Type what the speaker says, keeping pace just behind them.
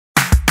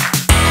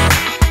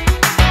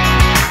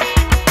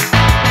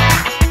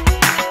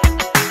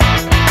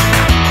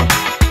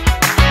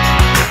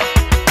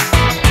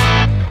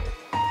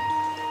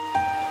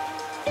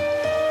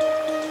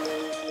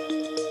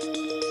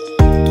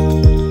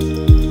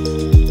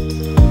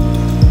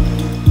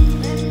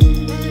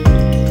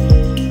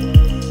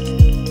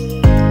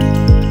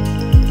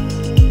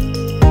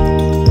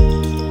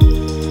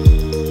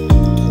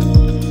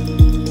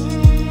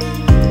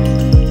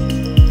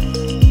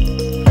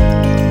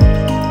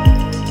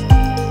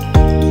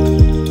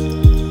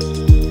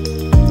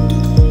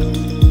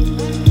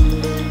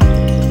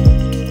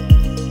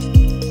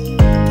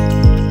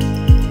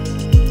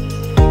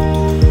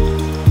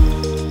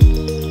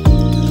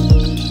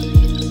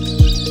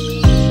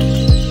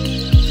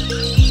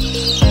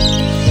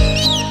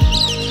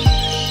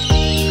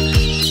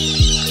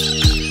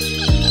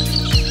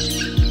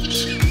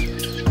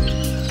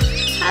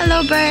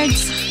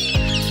birds.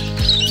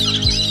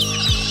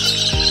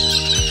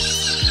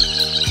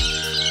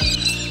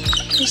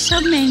 There's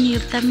so many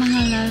of them,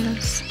 mga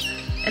lalabs.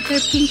 They're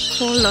pink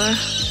color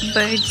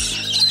birds.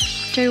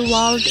 They're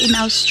wild in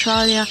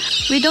Australia.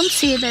 We don't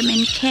see them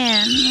in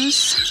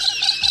Cairns.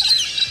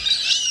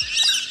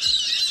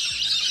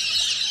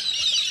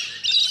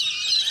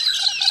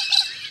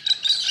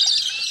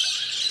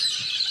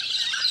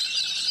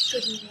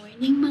 Good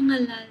morning,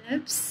 mga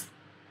lalabs.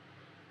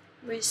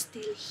 We're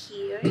still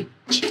here in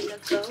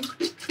Chilago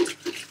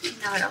in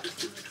our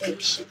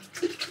accommodation.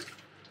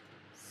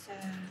 So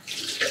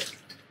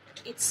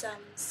it's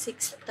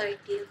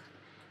 6:30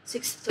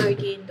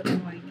 in the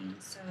morning.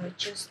 So I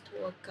just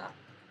woke up.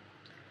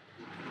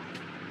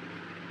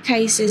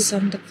 Cases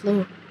on the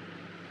floor.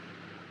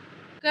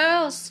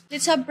 Girls,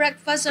 let's have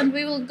breakfast and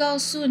we will go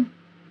soon.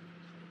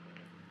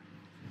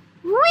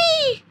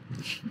 Whee!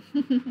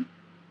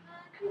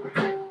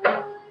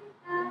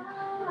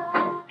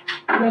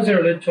 Why is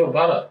there a lid to a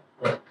butter?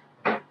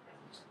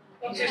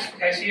 What's this,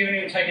 Casey? You haven't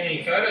even taken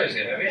any photos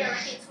yet, have you?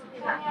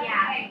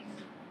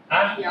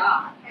 Huh?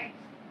 Yeah.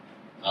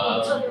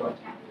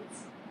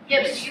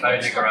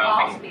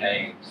 Photographing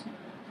caves.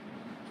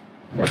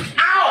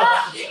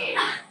 Ow!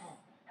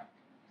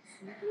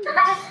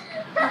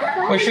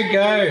 We should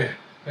go.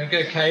 We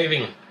go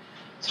caving.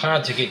 It's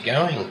hard to get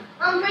going.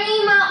 I'm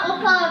bringing my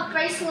Oppa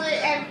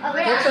bracelet and a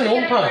bit. What's an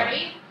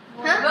Oppa?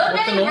 Huh?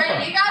 What's an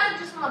Oppa? You guys are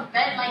just on the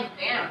bed like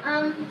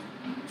down.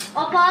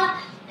 Oppa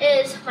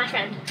is my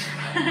friend.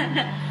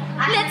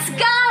 Let's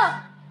go!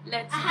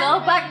 Let's go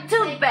back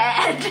to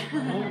bed.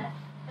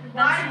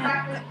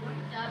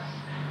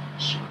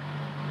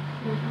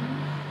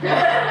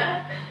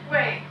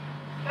 Wait.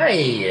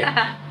 Hey!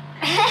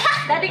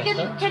 Daddy,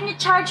 can you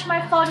charge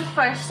my phone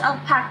first? I'll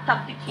pack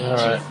up the keys.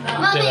 Alright, do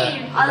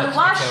that. I'll Let's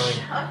wash.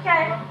 get going.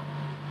 Okay.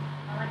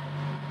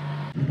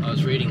 I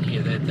was reading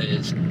here that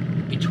there's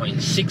between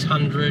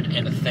 600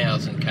 and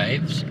 1,000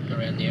 caves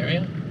around the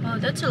area. Oh,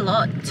 that's a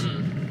lot.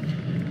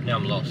 Now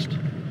I'm lost.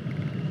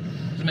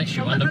 It makes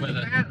you wonder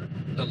whether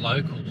the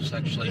locals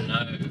actually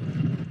know,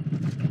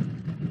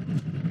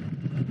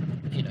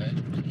 you know,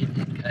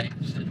 hidden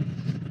caves.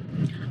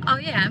 Oh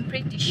yeah, I'm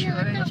pretty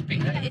sure. Must be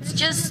there. It's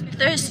just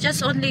there's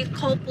just only a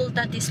couple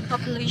that is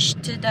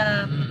published to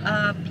the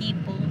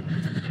people.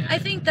 Yeah. I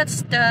think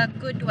that's the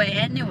good way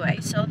anyway.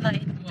 So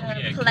like Well,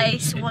 the yeah,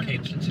 place it one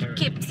keeps its heritage.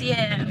 keeps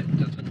yeah It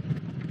doesn't.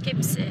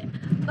 keeps it.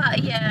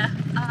 But yeah,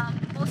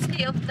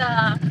 mostly of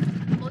the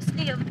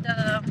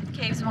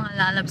caves, mga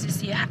lalabs,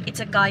 is it's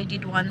a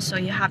guided one, so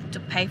you have to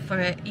pay for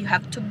it. You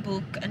have to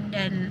book, and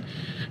then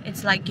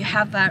it's like you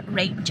have a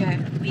ranger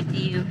with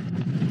you.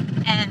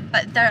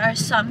 But there are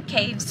some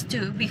caves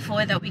too.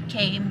 Before that we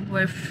came,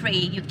 were free.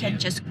 You can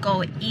just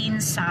go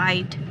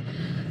inside.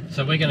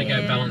 So we're going to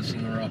Yeah. go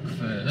Balancing Rock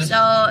first.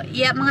 So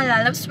yeah, mga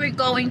lalabs, we're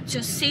going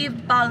to see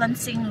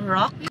Balancing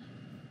Rock.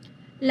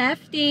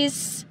 Left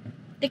is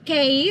the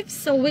caves,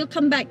 so we'll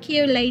come back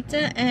here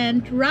later,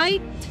 and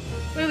right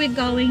where we're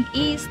going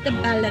is the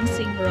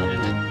Balancing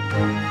Rock.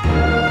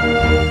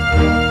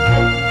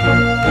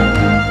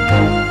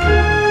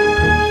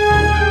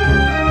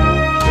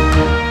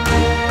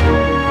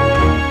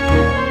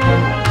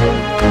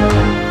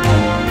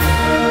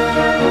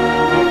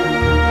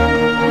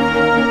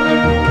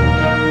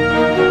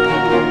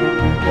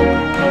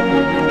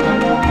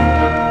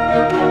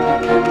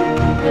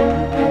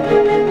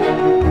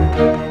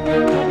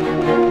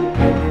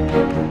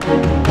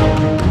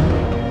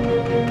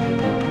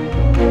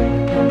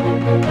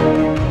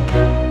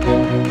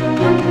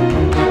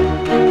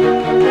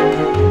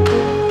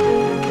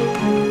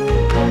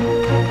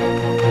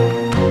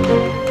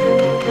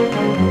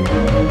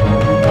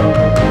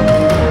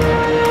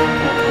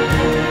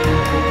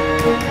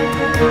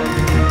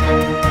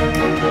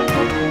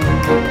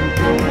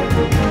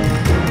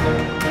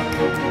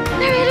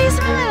 There it is,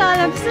 mga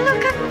lalabs.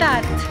 Look at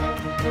that.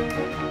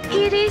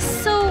 It is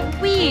so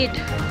weird,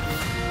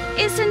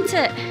 isn't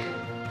it?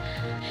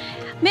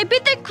 Maybe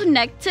they're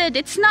connected.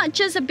 It's not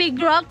just a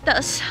big rock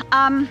that's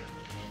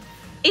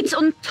it's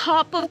on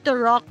top of the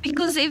rock,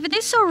 because if it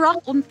is a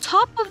rock on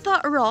top of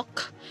that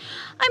rock,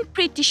 I'm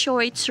pretty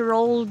sure it's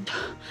rolled.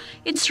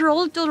 It's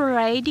rolled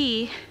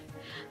already,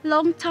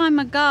 long time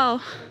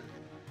ago.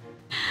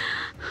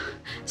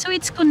 So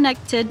it's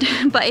connected,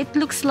 but it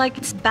looks like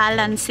it's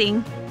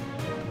balancing.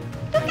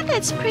 Look at that,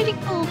 it's pretty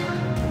cool.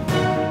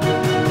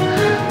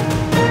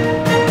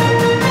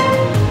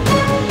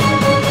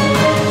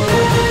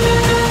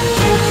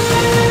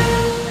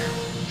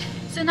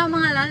 So now,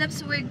 mga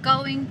lalabs, we're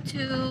going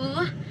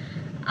to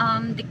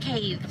the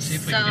caves. See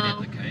if we can get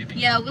in the cave.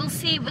 Yeah, we'll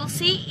see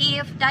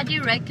if Daddy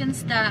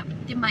reckons that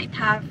they might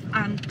have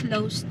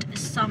closed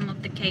some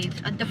of the caves,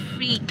 the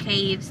free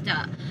caves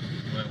that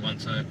Were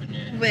once open,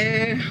 yeah.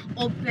 were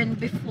open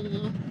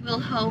before. We'll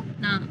hope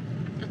not.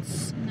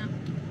 That's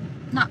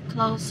not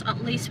close.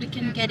 At least we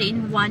can get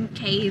in one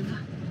cave.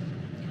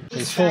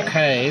 There's 4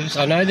 caves.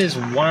 I know there's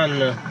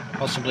one,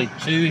 possibly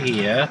 2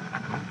 here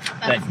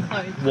that That's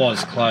closed.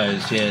 was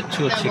closed. Yeah,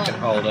 to a That ticket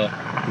one. holder.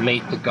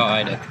 Meet the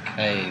guide at the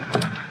cave.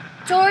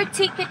 Tour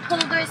ticket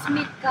holders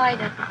meet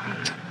guided.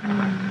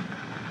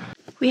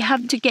 We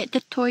have to get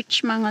the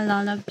torch, mga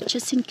lalab,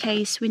 just in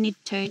case we need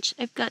torch.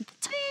 I've got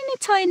the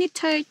tiny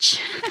torch.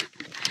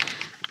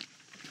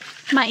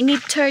 Might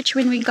need torch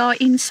when we go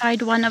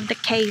inside one of the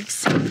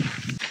caves.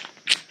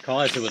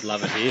 Kaiser would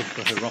love it here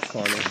with the rock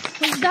climbing.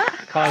 Who's that?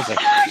 Kaiser.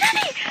 Oh,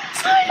 Daddy!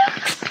 Oh,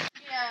 look!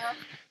 Yeah.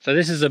 So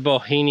this is the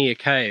Bohinia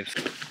Cave.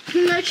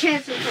 No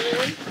chance of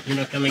coming You're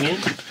not coming in?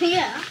 in.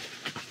 Yeah.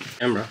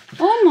 Camera.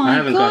 Oh my I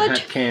haven't god. got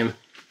hat cam.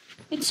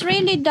 It's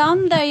really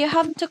down there. You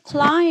have to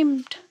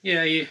climb.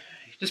 Yeah, you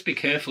just be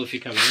careful if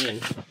you're coming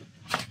in.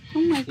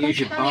 Oh my god. Use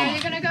your Are bum.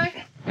 you gonna go?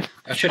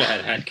 I should have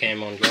had hat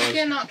cam on, guys.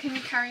 Yeah, not. Can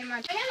you carry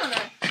my pan or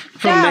no?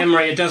 From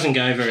memory, it doesn't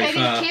go very Maybe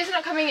far. Tia's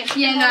not coming in.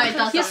 Yeah, no, it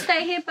doesn't. You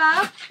stay here,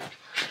 Bob.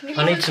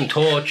 I need some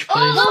torch,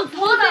 please.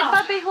 Hold it,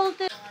 Bobby,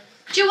 hold it.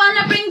 Do you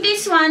wanna bring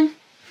this one?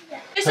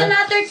 There's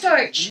another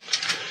torch. Is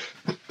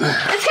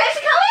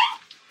Casey coming?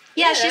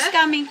 Yeah, she's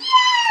coming. Yay!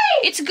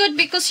 It's good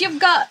because you've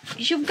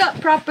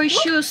got proper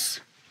shoes.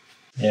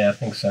 Yeah, I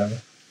think so.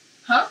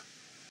 Huh?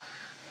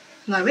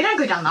 No, we don't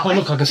go down that Oh, way.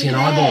 look, I can see an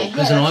eyeball.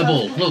 There's an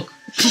eyeball. Look.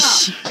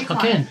 I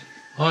can.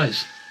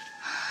 Eyes.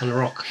 On a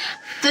rock.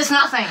 There's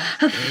nothing.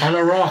 On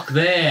a rock,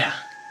 there.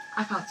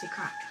 I can't see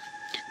crack.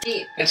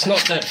 It's not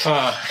that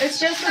far. It's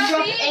just a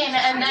drop in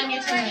and then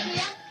you turn in.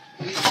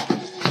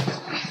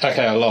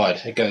 Okay, I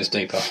lied. It goes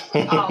deeper.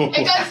 It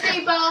goes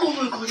deeper. Oh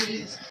my god, it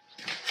is.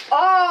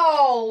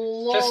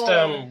 Oh, Lord.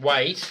 Just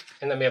wait,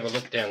 and then we have a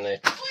look down there.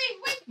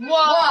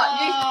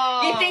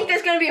 What? You think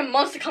there's gonna be a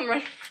monster coming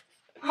right?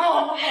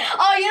 Oh,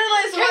 Oh, you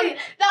know those one,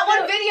 that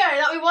one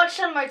video that we watched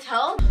on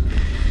motel?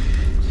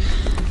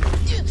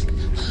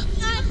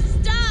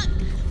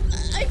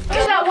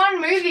 There's that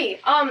one movie,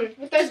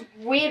 with those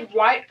weird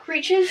white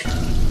creatures. The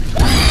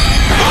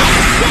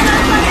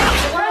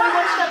one we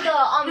watched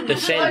at the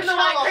Descent.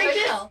 white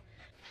creatures?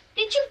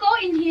 Did you go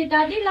in here,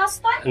 Daddy,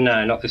 last time?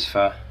 No, not this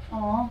far.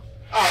 Oh.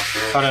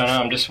 I don't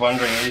know, I'm just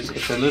wondering.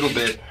 It's a little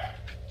bit...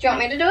 Do you want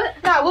me to do it?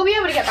 No, we'll be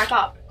able to get back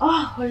up.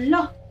 Oh,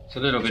 no. It's a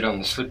little bit on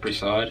the slippery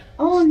side.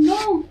 Oh,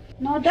 no.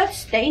 No,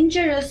 that's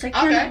dangerous. I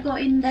cannot go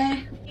in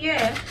there.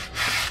 Yeah.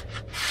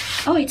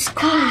 Oh, it's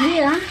cool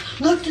here.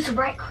 Look, there's a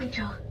bright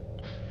creature.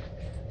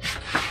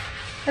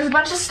 There's a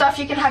bunch of stuff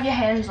you can have your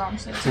hands on,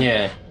 so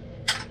Yeah.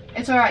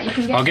 it's alright, you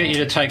can get... I'll get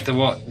you to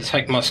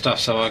take my stuff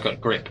so I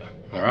got grip.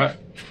 Alright?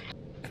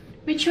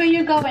 Which way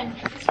you going?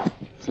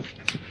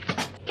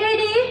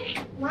 Katie,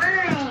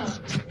 Why?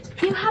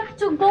 you have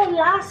to go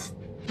last.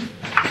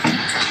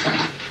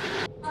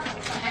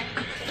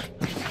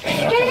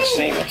 I can't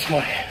see what's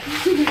my...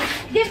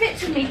 Give it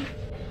to me.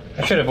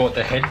 I should have bought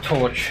the head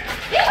torch.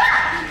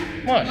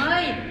 What?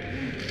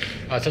 Mine.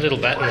 Oh, it's a little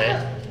bat in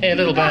there. Yeah, a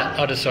little bat.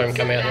 I just saw him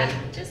come out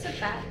then. Just a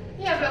bat.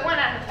 Yeah, but one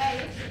out of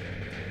face.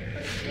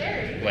 That's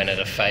scary. Went at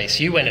a face.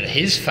 You went at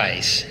his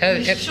face. How,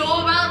 Sure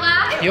about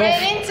that? your,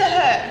 Ran into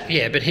her.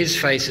 yeah, but his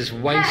face is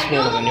way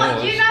smaller than You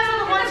yours. guys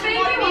are the ones who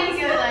want me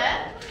to go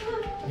there.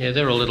 Yeah,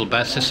 they're all little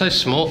bats. They're so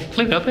small.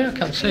 Leave it up there. I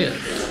can't see it.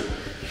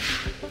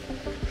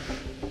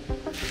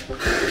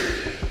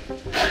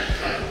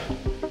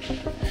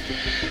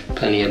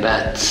 Plenty of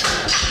bats.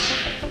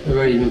 They're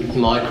very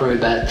micro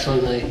bats,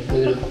 aren't they?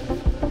 Look at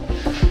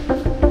them.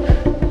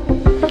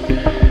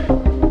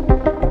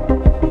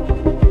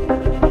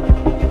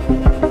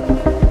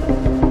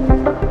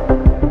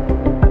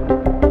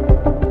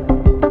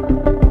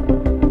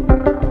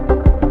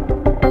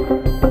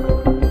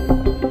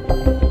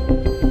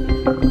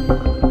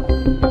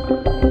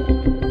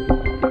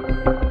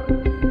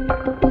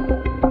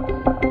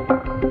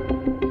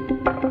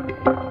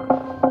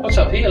 What's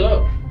up here?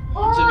 Look.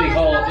 There's a big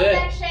hole up there.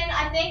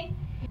 I think.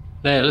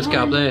 There, let's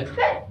go up there.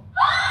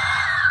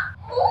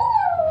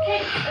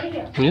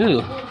 Ooh,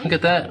 look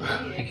at that.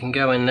 You can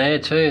go in there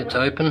too. It's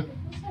open.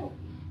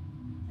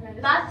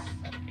 That's.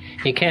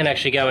 You can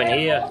actually go in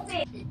here.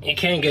 You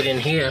can get in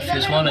here if you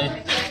just want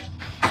to.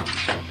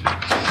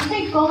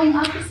 They're going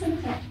up, isn't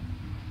it?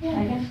 Yeah,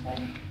 I guess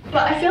so.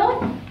 But I feel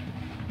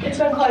like it's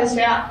been closed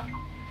out.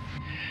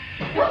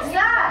 What's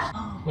that?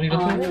 What are you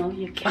looking Oh, for? no,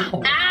 you can't.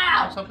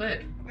 Ow! What's up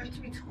there?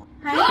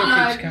 No,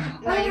 you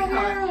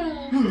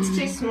can't. It's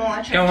too small.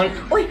 I tried. Go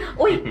on. Oi,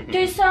 oi,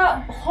 there's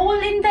a hole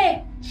in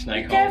there.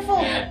 Snake hole.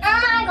 Careful. Yeah.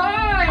 Oh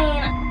my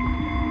god!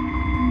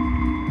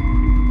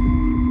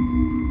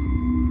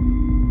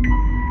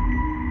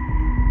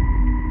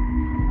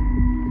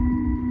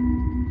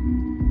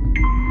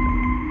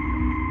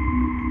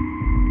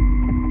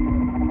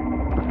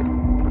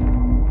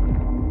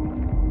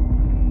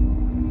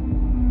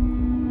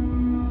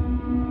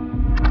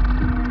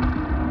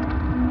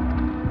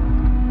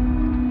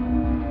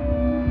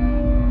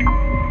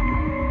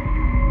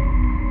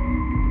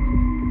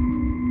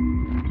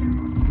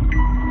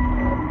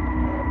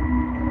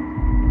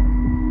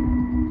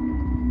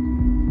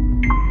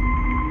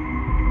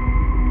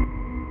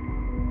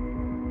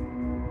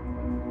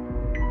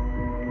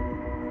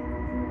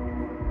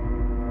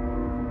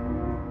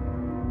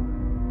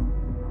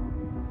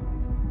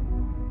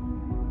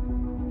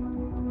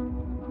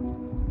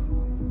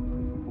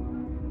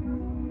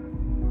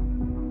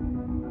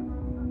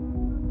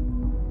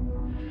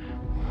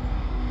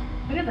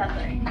 that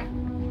thing.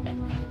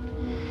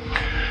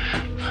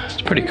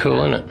 It's pretty cool,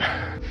 isn't it?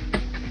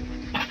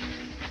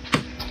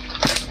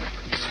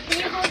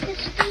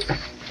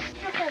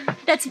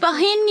 That's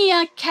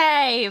Bohemia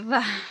Cave.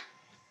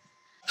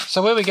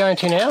 So where are we going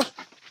to now?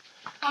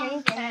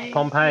 Okay.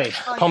 Pompeii.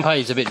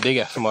 Pompeii's a bit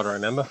bigger from what I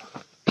remember.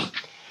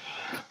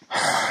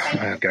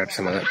 I'll grab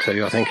some of that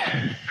too, I think.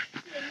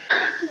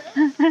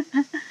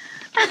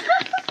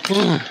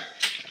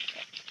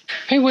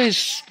 Who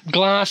wears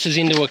glasses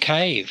into a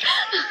cave?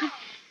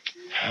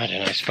 I don't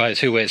know, I suppose.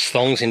 Who wears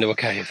thongs into a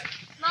cave?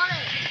 Mommy.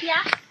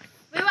 Yeah?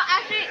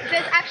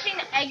 There's actually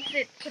an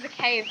exit to the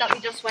cave that we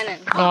just went in.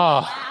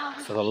 Oh,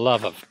 for the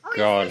love of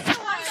God.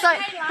 So,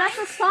 that's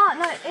the start.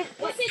 No,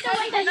 What's it the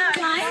way that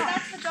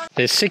you climb?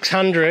 There's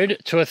 600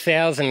 to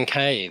 1,000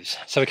 caves,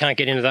 so we can't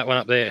get into that one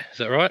up there. Is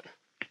that right?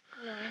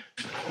 No.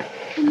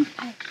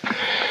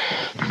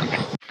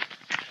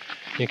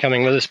 You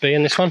coming with us, B,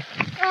 in this one?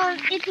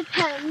 It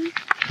depends.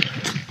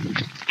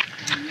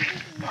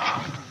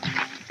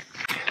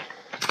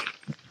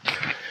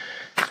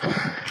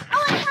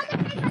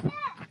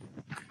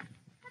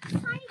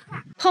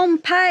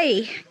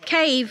 Pompeii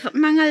Cave,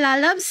 mga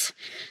lalabs.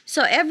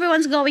 So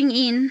everyone's going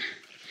in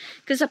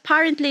because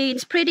apparently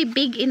it's pretty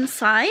big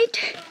inside.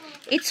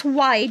 It's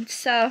wide,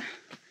 so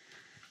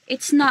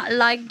it's not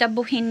like the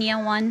Bohemia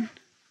one.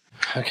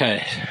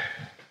 Okay.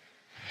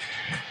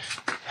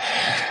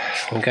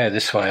 We'll go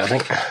this way, I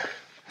think.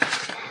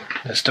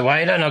 That's the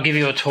way, and I'll give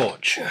you a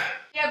torch.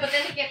 Yeah, but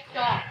then it gets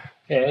dark.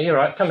 Yeah, you're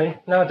right, come in.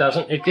 No, it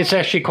doesn't. It's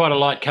actually quite a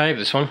light cave,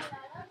 this one.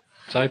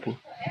 It's open.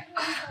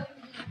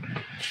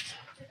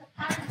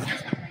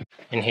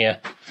 In here.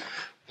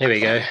 There we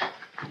go.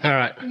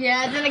 Alright.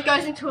 Yeah, then it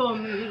goes into a...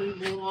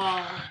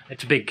 Whoa.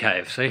 It's a big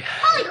cave, see?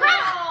 Holy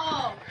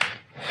crap!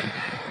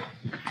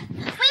 We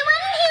went in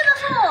here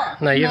before!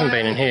 No, you haven't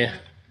been in here.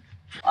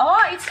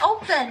 Oh, it's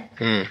open.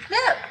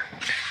 Look.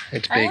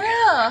 It's big.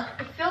 Oh.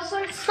 It feels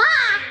so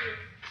flat!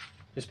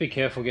 Just be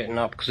careful getting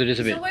up, because it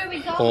is a bit where are we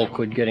going?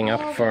 awkward getting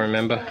up, if I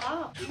remember.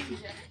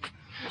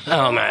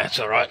 Oh, man, it's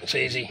alright. It's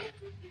easy.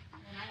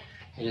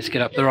 You just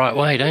get up the right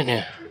way, don't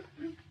you?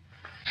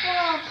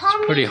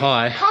 It's pretty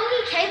high.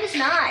 Pompeii Cave is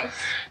nice.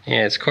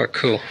 Yeah, it's quite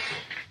cool.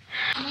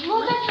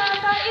 Look at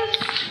that is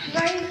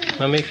crazy.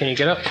 Mummy, can you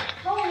get up?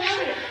 Oh,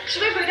 no.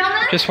 Should we go down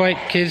there? Just wait,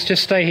 kids.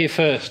 Just stay here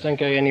first. Don't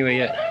go anywhere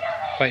yet.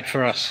 Wait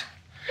for us.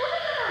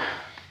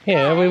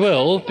 Yeah, we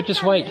will, but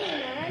just wait.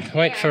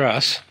 Wait for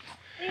us.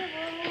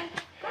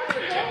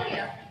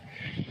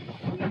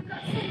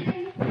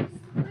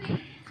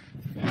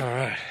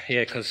 Alright,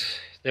 yeah, because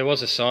there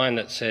was a sign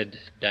that said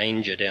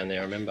danger down there,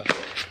 I remember.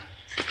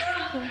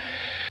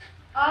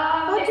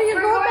 What do you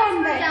go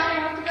down there? You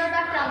have to go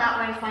back down that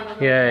way and find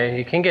the Yeah,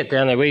 you can get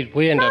down there.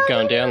 We end up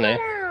going down there.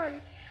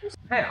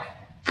 How?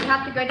 You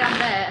have to go down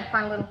there and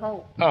find a little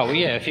hole. Oh, well,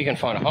 yeah, if you can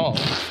find a hole.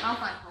 I'll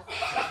find a hole.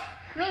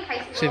 Me and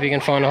Casey See if you can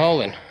find a hole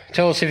then.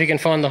 Tell us if you can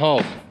find the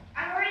hole.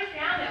 I've already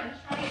found it. I'm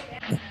just trying to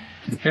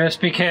get down.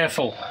 Just be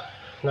careful.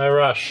 No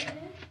rush.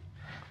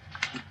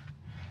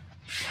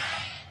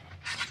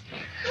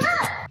 Then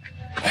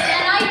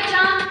I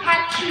jump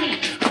at tree.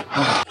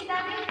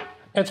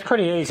 It's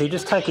pretty easy.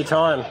 Just take your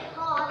time.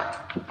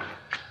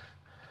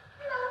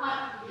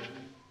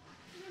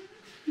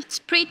 It's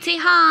pretty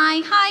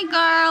high. Hi,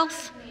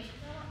 girls.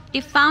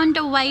 They found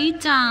a way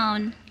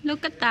down.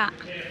 Look at that.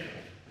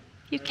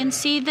 You can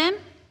see them.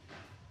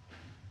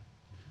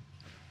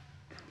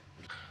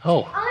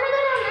 Oh, I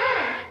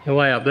want to you're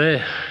way up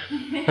there.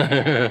 go down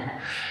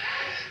there.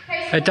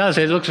 It does.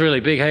 It looks really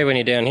big, hey, when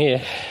you're down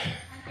here.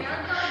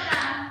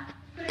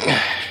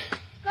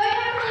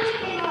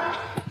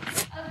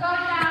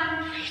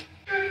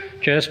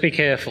 Just be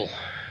careful.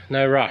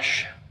 No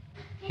rush.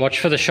 Watch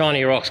for the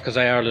shiny rocks because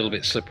they are a little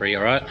bit slippery,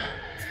 alright?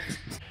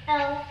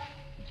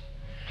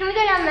 Can we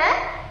go down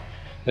there?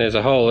 There's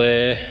a hole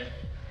there.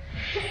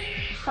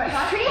 It's pretty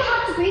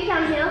hard to breathe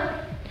down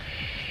here.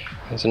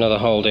 There's another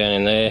hole down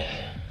in there.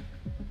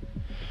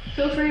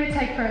 Feel free to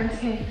take photos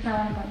here because I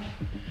want a bunch.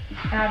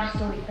 And I'll just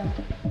delete them.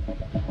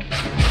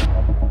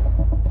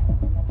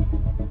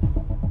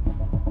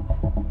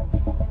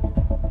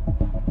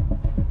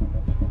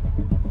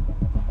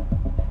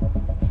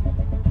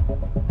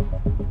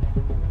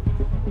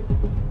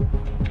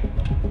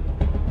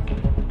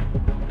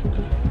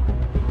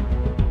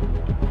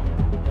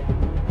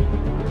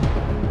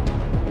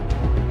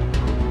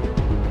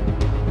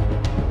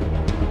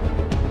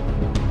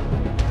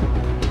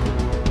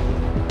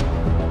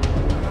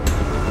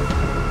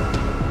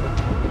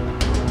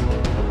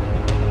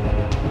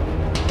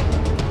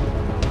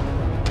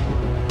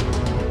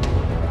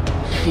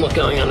 I'm not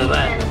going under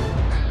that.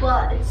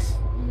 But it's...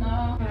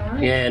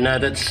 Yeah, no,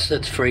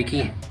 that's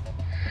freaky.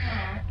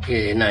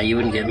 Yeah, no, you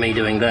wouldn't get me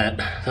doing that.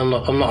 I'm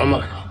not.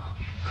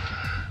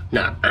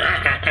 No.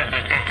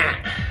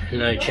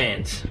 No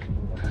chance.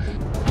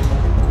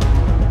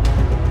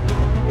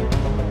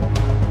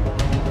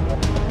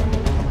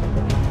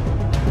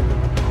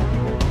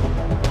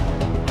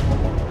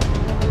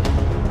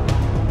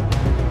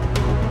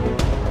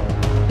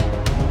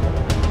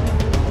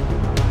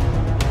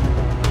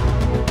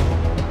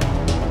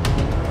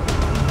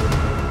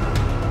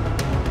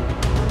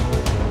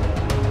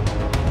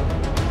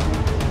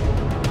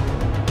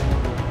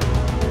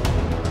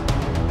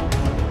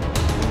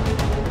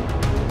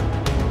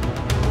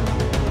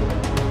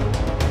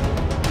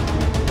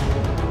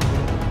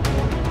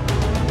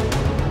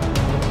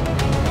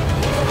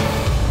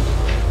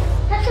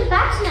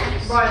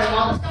 Bro, the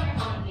mother's gonna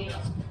come here.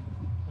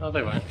 Oh,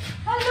 they won't.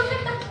 Oh, look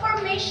at the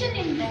formation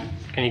in there.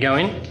 Can you go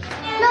in?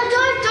 No,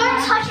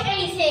 don't touch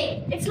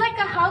anything. It's like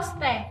a house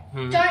there.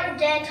 Hmm. Don't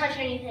dare touch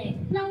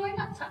anything. No, we're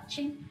not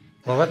touching.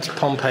 Well, that's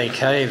Pompeii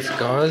Cave,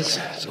 guys.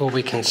 That's all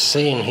we can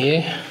see in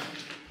here.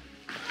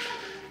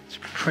 It's a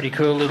pretty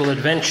cool little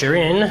adventure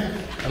in,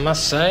 I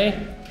must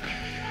say.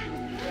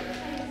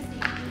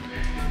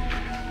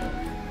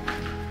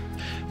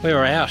 We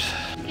were out.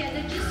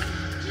 Together,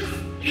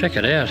 just Check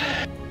it out.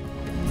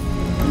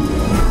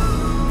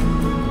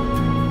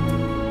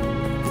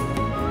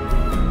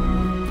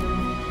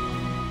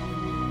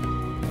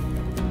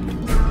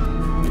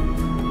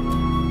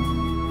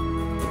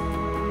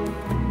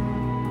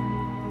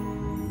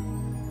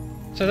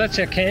 So that's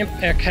our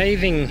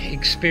caving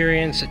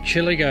experience at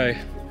Chillagoe.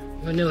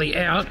 We're nearly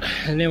out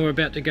and then we're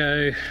about to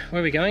go,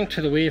 where are we going?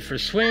 To the weir for a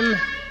swim,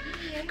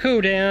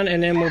 cool down,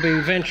 and then we'll be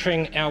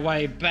venturing our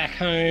way back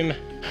home.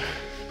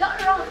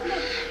 got wrong.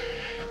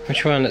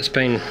 Which one that's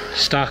been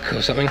stuck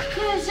or something?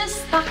 Yeah, it's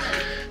just stuck.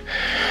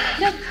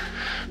 Look,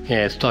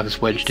 Yeah, it's like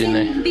it's wedged in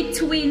there. in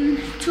between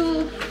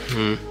two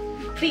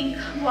big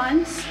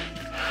ones.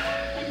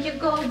 And you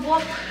go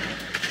walk.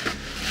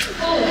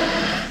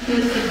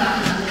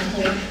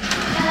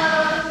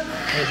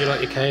 How'd you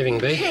like your caving,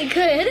 B? Okay,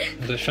 good.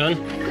 Was it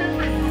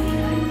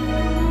fun?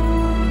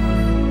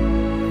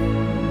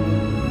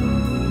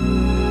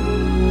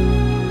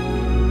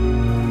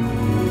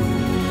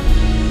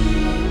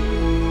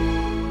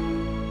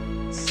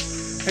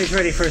 Who's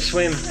ready for a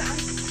swim?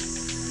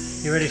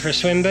 You ready for a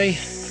swim, B?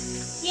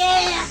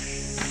 Yeah.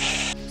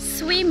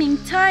 Swimming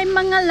time,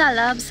 mga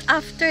lalabs,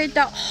 after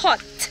the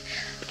hot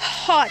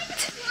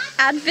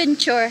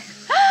adventure.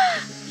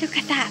 Look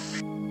at that.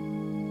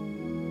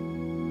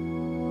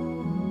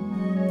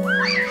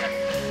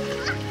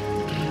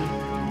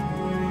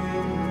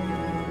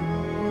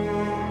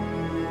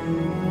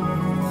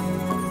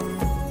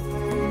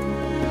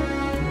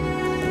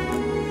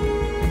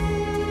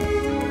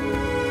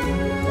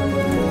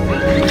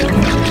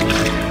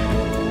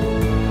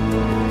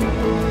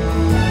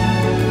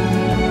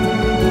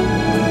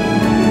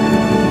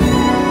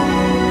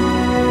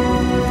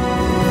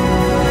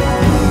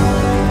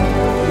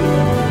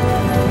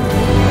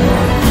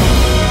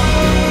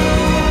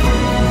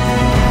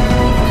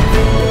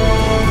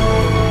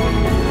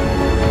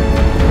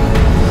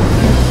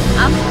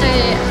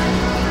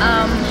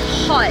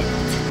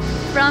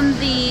 From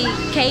the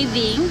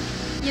caving,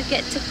 you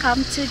get to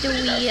come to the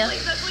weir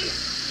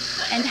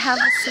and have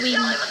a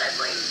swim.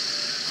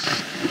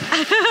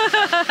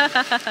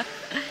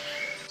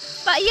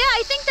 But yeah,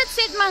 I think that's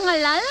it,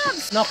 mga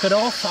lalabs. Knock it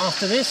off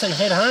after this and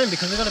head home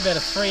because we've got about a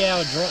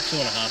 3-hour drive,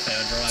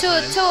 2.5-hour drive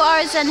home. 2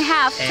 hours and a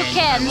half to And you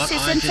know Cairns, what? I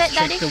isn't just it,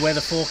 Daddy? checked the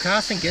weather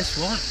forecast and guess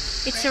what?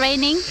 It's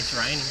raining. It's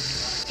raining.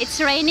 It's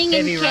raining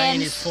Heavy in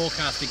rain is Cairns.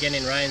 forecast again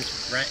in Rains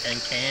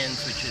and Cairns,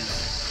 which is...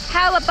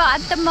 How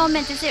about at the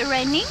moment? Is it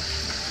raining?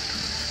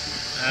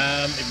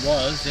 It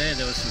was, yeah,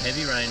 there was some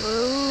heavy rain.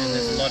 Ooh. And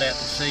there's a lot out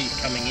to sea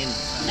coming in.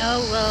 So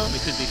Oh well. we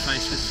could be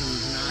faced with some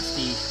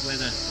nasty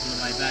weather on the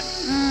way back.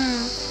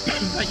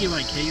 But you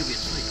won't care, you'll be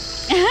asleep.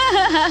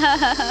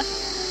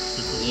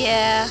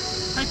 Yeah.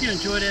 Hope you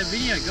enjoyed our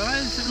video,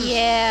 guys. It was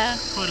Yeah.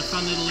 quite a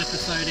fun little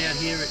episode out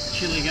here at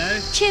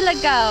Chillagoe.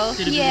 Chillagoe.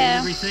 Did a bit of Yeah.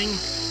 everything.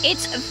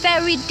 It's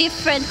very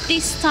different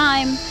this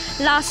time.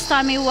 Last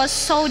time it was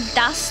so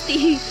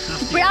dusty.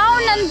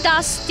 Brown and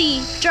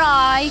dusty,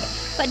 dry.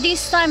 But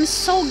this time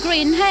so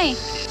green, hey?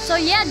 So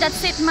yeah,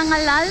 that's it,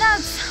 mga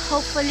lalabs.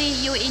 Hopefully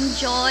you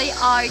enjoy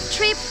our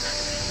trip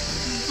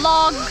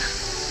vlog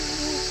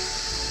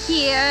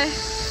here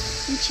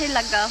in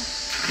Chillagoe.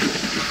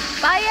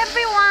 Bye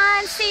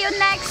everyone. See you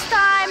next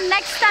time.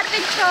 Next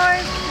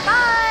adventure.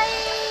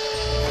 Bye.